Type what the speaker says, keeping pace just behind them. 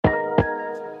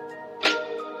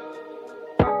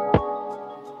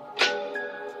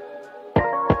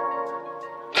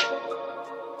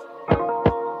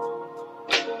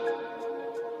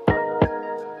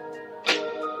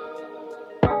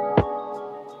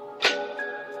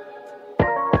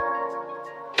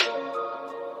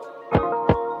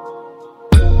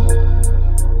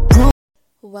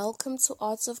Welcome to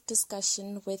Arts of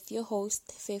Discussion with your host,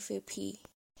 Fefe P.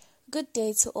 Good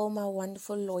day to all my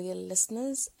wonderful loyal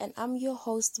listeners, and I'm your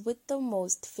host with the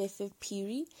most, Fefe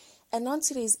Piri, and on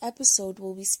today's episode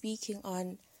we'll be speaking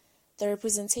on the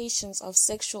representations of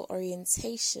sexual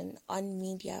orientation on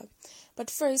media. But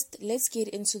first, let's get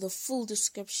into the full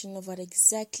description of what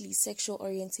exactly sexual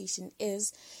orientation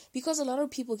is, because a lot of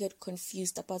people get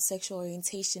confused about sexual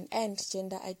orientation and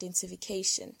gender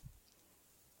identification.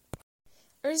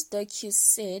 Urs Derkhuis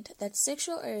said that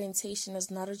sexual orientation is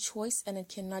not a choice and it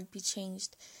cannot be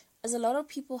changed, as a lot of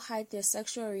people hide their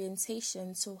sexual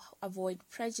orientation to avoid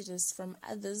prejudice from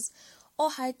others or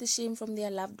hide the shame from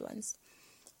their loved ones.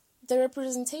 The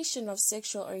representation of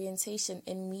sexual orientation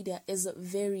in media is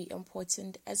very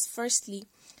important, as firstly,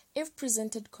 if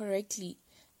presented correctly,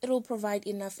 it will provide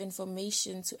enough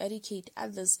information to educate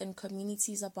others and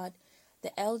communities about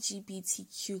the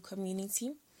LGBTQ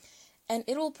community, and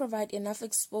it will provide enough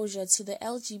exposure to the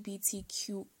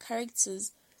LGBTQ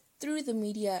characters through the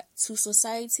media to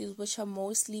societies which are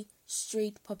mostly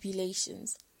straight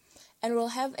populations, and will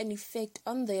have an effect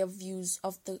on their views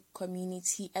of the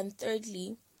community. And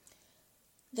thirdly,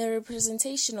 the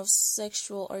representation of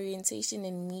sexual orientation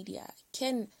in media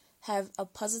can have a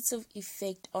positive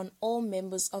effect on all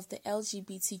members of the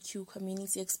LGBTQ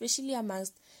community, especially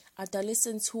amongst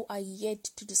adolescents who are yet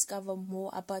to discover more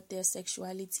about their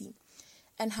sexuality.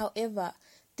 And however,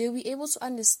 they'll be able to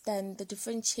understand the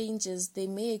different changes they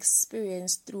may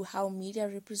experience through how media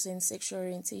represents sexual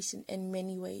orientation in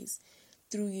many ways,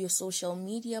 through your social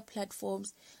media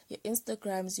platforms, your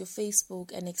Instagrams, your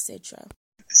Facebook, and etc.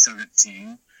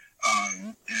 17,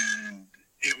 and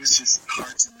it was just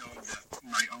hard to know that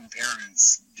my own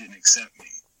parents didn't accept me.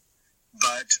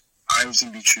 But I was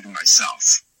going to be true to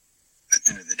myself at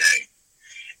the end of the day.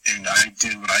 And I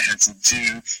did what I had to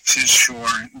do to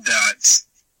ensure that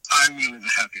I'm going to live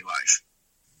a happy life.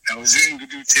 I was going to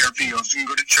do therapy, I was going to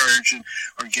go to church,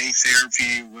 or gay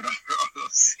therapy, whatever, all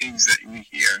those things that we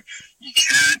hear. You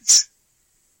can't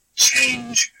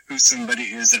change who somebody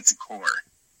is at the core.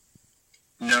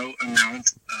 No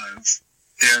amount of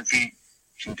therapy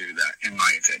can do that, in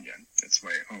my opinion. That's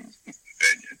my own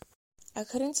opinion.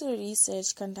 According to the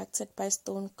research conducted by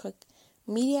Stone Cook,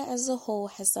 media as a whole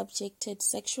has subjected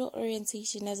sexual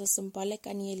orientation as a symbolic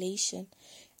annihilation,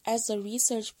 as the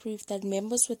research proved that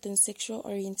members within sexual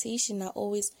orientation are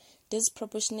always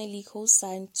disproportionately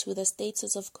co-signed to the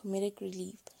status of comedic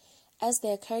relief, as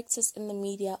their characters in the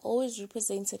media are always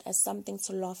represented as something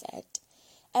to laugh at.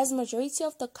 As majority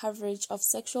of the coverage of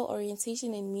sexual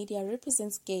orientation in media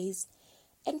represents gays,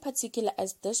 in particular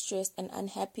as distressed and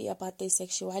unhappy about their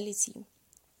sexuality,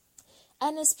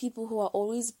 and as people who are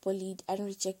always bullied and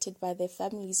rejected by their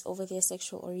families over their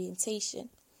sexual orientation.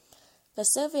 The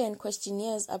survey and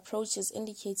questionnaires approaches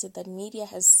indicated that media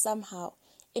has somehow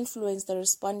influenced the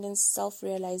respondents'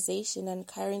 self-realization and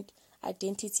current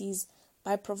identities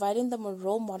by providing them with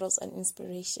role models and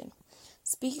inspiration.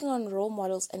 Speaking on role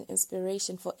models and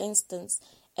inspiration, for instance,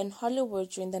 in Hollywood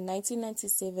during the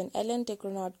 1997, Ellen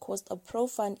DeGeneres caused a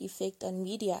profound effect on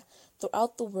media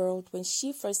throughout the world when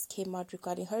she first came out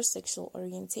regarding her sexual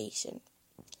orientation.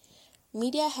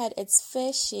 Media had its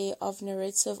fair share of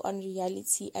narrative on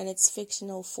reality and its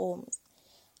fictional forms.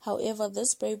 However,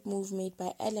 this brave move made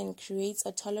by Ellen creates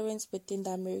a tolerance within the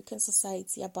American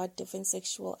society about different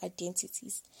sexual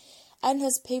identities, and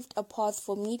has paved a path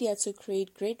for media to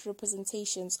create great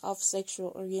representations of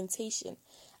sexual orientation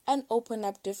and open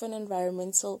up different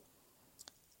environmental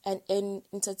and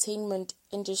entertainment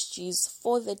industries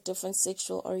for the different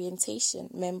sexual orientation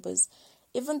members.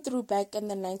 Even through back in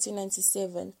the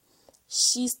 1997,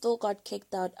 she still got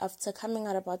kicked out after coming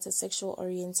out about her sexual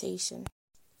orientation.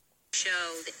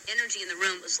 The energy in the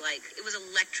room was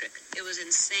electric. It was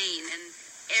insane. And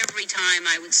every time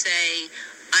I would say,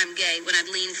 I'm gay, when I'd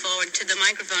lean forward to the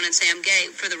microphone and say I'm gay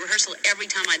for the rehearsal, every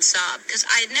time I'd sob. Because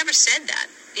I had never said that,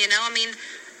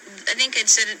 I think I'd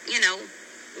said it,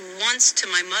 once to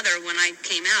my mother when I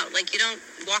came out. You don't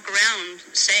walk around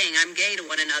saying I'm gay to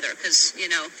one another, because,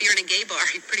 if you're in a gay bar,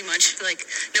 you pretty much,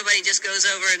 nobody just goes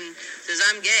over and says,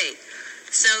 I'm gay.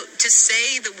 So to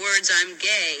say the words I'm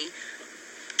gay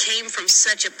came from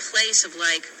such a place of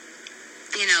like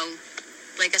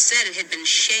I said, it had been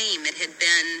shame, it had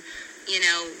been,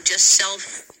 just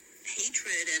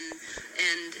self-hatred and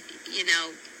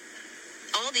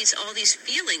all these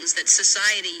feelings that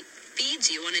society feeds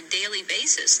you on a daily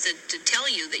basis to tell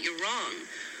you that you're wrong.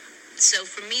 So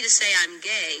for me to say I'm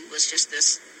gay was just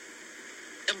this.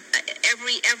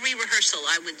 Every rehearsal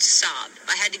I would sob.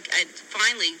 I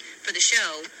finally, for the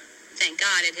show, thank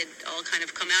God it had all kind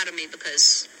of come out of me,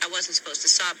 because I wasn't supposed to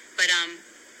sob. But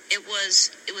It was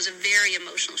a very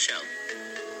emotional show.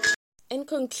 In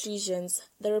conclusions,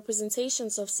 the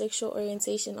representations of sexual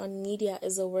orientation on media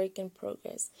is a work in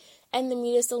progress, and the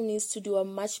media still needs to do a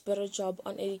much better job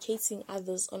on educating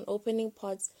others on opening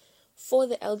paths for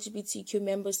the LGBTQ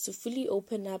members to fully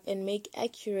open up and make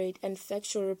accurate and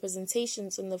factual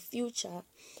representations in the future.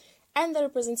 And the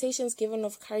representations given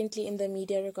of currently in the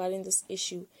media regarding this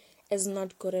issue is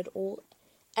not good at all,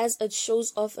 as it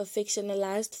shows off a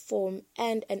fictionalized form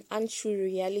and an untrue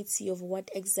reality of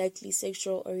what exactly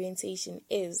sexual orientation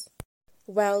is.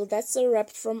 Well, that's a wrap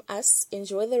from us.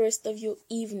 Enjoy the rest of your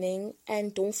evening,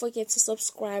 and don't forget to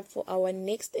subscribe for our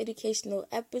next educational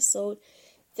episode.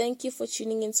 Thank you for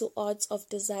tuning into Arts of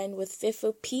Design with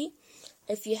Fefe P.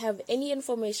 If you have any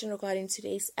information regarding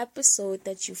today's episode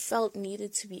that you felt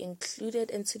needed to be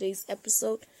included in today's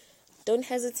episode, don't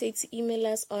hesitate to email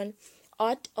us on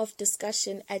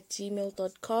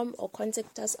artofdiscussion@gmail.com or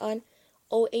contact us on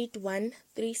 081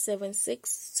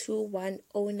 376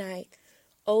 2109.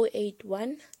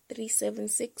 081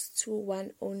 376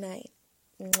 2109.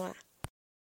 Mwah.